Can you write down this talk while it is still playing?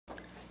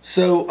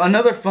So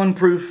another fun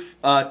proof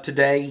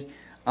today.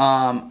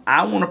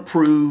 I want to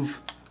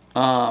prove.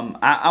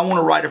 I want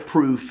to write a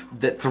proof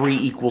that 3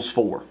 equals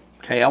 4.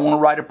 Okay, I want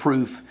to write a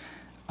proof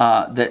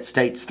that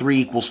states 3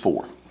 equals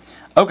 4.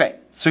 Okay,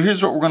 so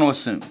here's what we're going to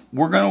assume.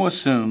 We're going to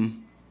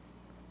assume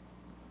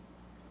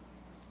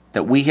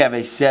that we have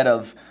a set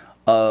of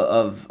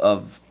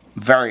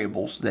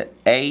variables that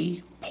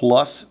A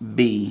plus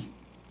B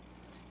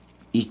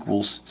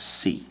equals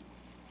C.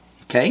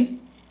 Okay?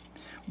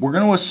 We're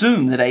going to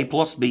assume that A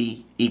plus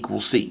B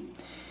equals C.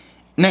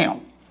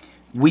 Now,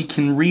 we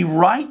can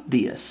rewrite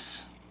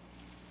this,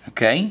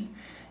 okay,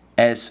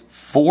 as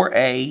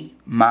 4A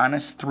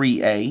minus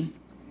 3A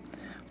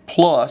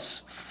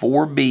plus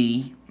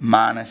 4B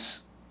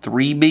minus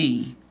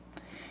 3B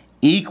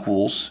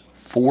equals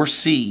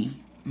 4C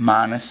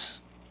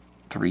minus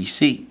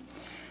 3C.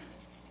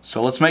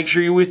 So let's make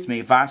sure you're with me.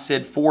 If I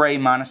said 4A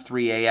minus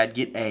 3A, I'd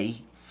get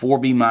A.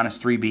 4B minus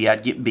 3B,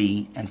 I'd get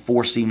B. And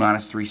 4C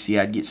minus 3C,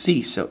 I'd get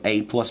C. So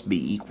A plus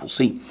B equals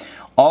C.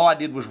 All I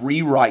did was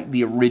rewrite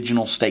the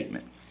original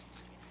statement.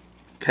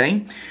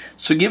 Okay?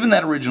 So given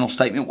that original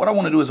statement, what I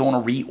want to do is I want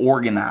to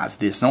reorganize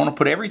this. And I want to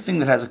put everything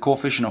that has a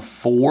coefficient of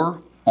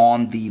 4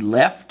 on the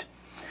left.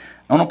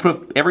 I want to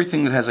put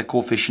everything that has a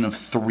coefficient of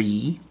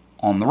 3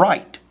 on the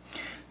right.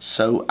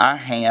 So I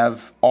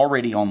have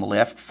already on the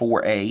left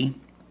 4A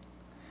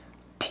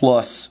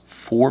plus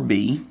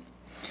 4B.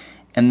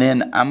 And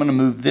then I'm going to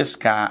move this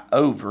guy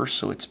over,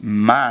 so it's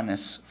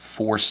minus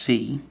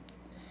 4C.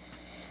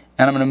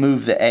 And I'm going to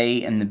move the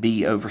A and the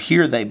B over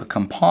here. They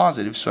become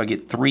positive, so I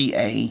get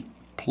 3A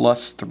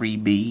plus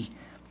 3B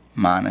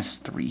minus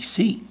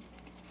 3C.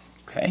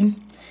 Okay?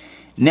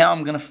 Now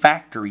I'm going to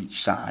factor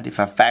each side. If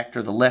I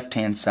factor the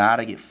left-hand side,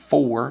 I get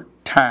 4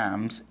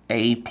 times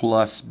A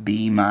plus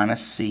B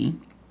minus C.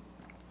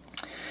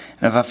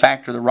 And if I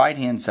factor the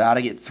right-hand side,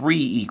 I get 3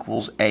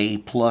 equals A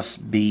plus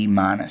B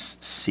minus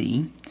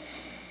C.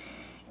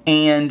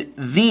 And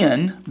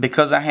then,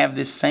 because I have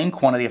this same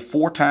quantity of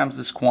 4 times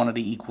this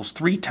quantity equals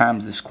 3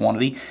 times this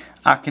quantity,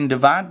 I can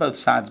divide both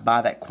sides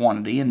by that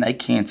quantity and they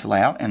cancel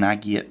out and I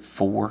get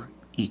 4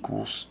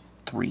 equals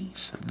 3.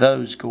 So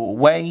those go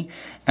away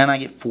and I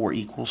get 4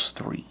 equals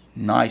 3.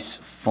 Nice,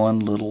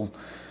 fun little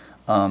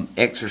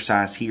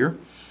exercise here.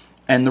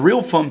 And the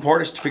real fun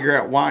part is to figure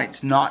out why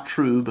it's not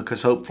true,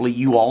 because hopefully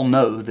you all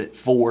know that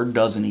 4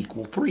 doesn't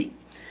equal 3.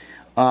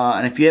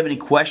 And if you have any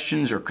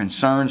questions or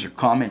concerns or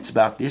comments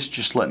about this,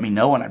 just let me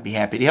know and I'd be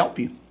happy to help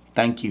you.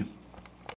 Thank you.